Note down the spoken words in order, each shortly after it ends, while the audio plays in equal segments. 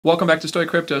Welcome back to Sui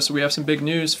Crypto. So we have some big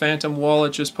news. Phantom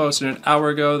Wallet just posted an hour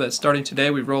ago that starting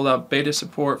today we rolled out beta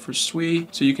support for Sui.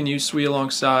 So you can use Sui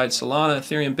alongside Solana,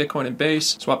 Ethereum, Bitcoin, and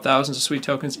Base. Swap thousands of Sui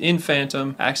tokens in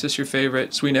Phantom. Access your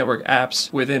favorite Sui network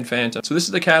apps within Phantom. So this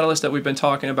is the catalyst that we've been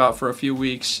talking about for a few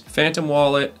weeks. Phantom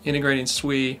Wallet integrating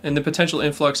Sui and the potential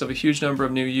influx of a huge number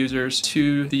of new users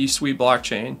to the Sui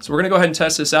blockchain. So we're going to go ahead and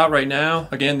test this out right now.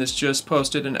 Again, this just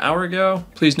posted an hour ago.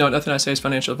 Please note nothing I say is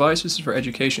financial advice. This is for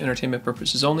education, entertainment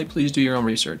purposes only. Please do your own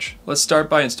research. Let's start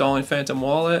by installing Phantom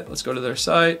Wallet. Let's go to their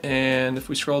site, and if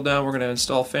we scroll down, we're going to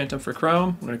install Phantom for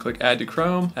Chrome. I'm going to click Add to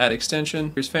Chrome, Add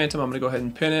Extension. Here's Phantom. I'm going to go ahead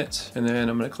and pin it, and then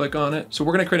I'm going to click on it. So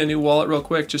we're going to create a new wallet real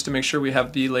quick just to make sure we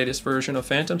have the latest version of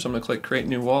Phantom. So I'm going to click Create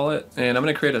New Wallet, and I'm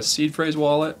going to create a seed phrase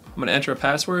wallet. I'm going to enter a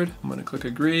password. I'm going to click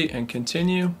Agree and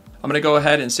Continue. I'm going to go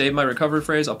ahead and save my recovery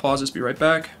phrase. I'll pause this, be right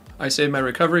back. I saved my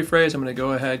recovery phrase. I'm going to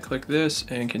go ahead, click this,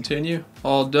 and continue.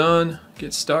 All done.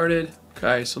 Get started.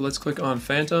 Okay, so let's click on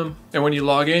Phantom. And when you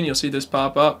log in, you'll see this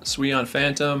pop up, Sui on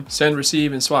Phantom, send,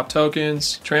 receive, and swap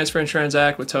tokens, transfer and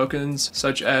transact with tokens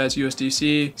such as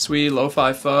USDC, Sui,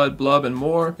 Lo-Fi FUD, Blub, and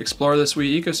more. Explore the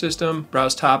Sui ecosystem,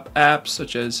 browse top apps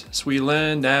such as Sui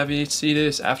Lend, Navi,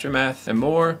 Cetus, Aftermath, and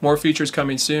more. More features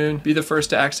coming soon. Be the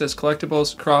first to access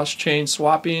collectibles, cross-chain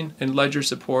swapping, and ledger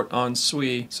support on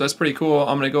Sui. So that's pretty cool.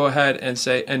 I'm gonna go ahead and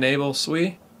say enable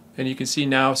Sui. And you can see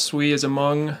now Sui is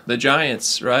among the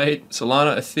giants, right?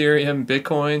 Solana, Ethereum,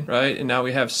 Bitcoin, right? And now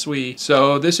we have Sui.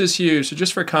 So this is huge. So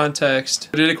just for context,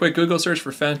 I did a quick Google search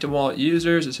for Phantom Wallet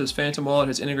users. It says Phantom Wallet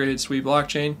has integrated Sui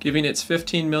blockchain, giving its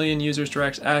 15 million users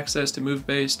direct access to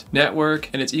move-based network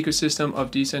and its ecosystem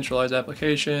of decentralized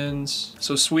applications.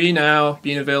 So Sui now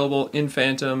being available in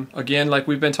Phantom, again, like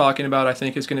we've been talking about, I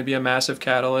think is going to be a massive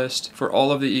catalyst for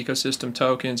all of the ecosystem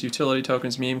tokens, utility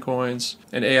tokens, meme coins,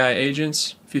 and AI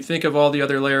agents. If you think of all the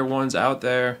other layer ones out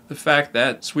there, the fact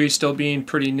that Sui still being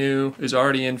pretty new is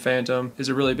already in Phantom is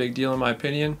a really big deal in my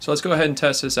opinion. So let's go ahead and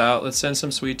test this out. Let's send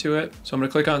some Sui to it. So I'm going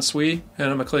to click on Sui and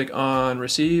I'm going to click on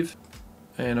receive,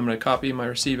 and I'm going to copy my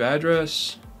receive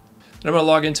address. And I'm going to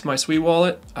log into my Sui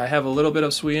wallet. I have a little bit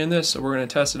of Sui in this, so we're going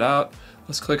to test it out.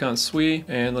 Let's click on Sui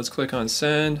and let's click on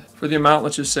send. For the amount,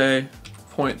 let's just say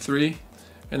 0.3,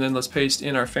 and then let's paste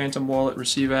in our Phantom wallet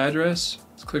receive address.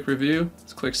 Let's click review.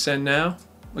 Let's click send now.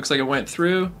 Looks like it went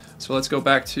through. So let's go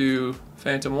back to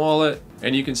Phantom Wallet,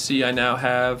 and you can see I now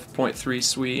have 0.3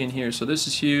 Sui in here. So this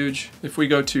is huge. If we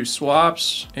go to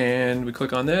swaps and we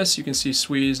click on this, you can see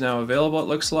Sui is now available, it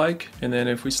looks like. And then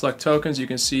if we select tokens, you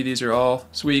can see these are all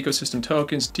Sui ecosystem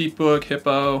tokens, Deepbook,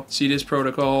 Hippo, Cetus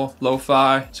protocol,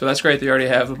 Lo-Fi. So that's great. They already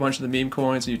have a bunch of the meme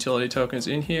coins and utility tokens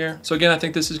in here. So again, I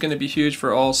think this is going to be huge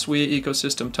for all Sui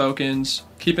ecosystem tokens.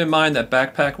 Keep in mind that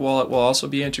Backpack Wallet will also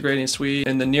be integrating Sui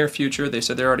in the near future. They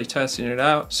said they're already testing it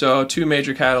out. So two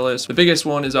major catalysts. The biggest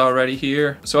one is already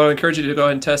here. So I would encourage you to go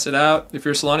ahead and test it out. If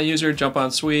you're a Solana user, jump on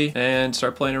Sui and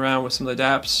start playing around with some of the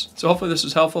dApps. So hopefully this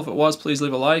was helpful. If it was, please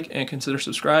leave a like and consider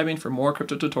subscribing for more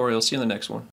crypto tutorials. See you in the next one.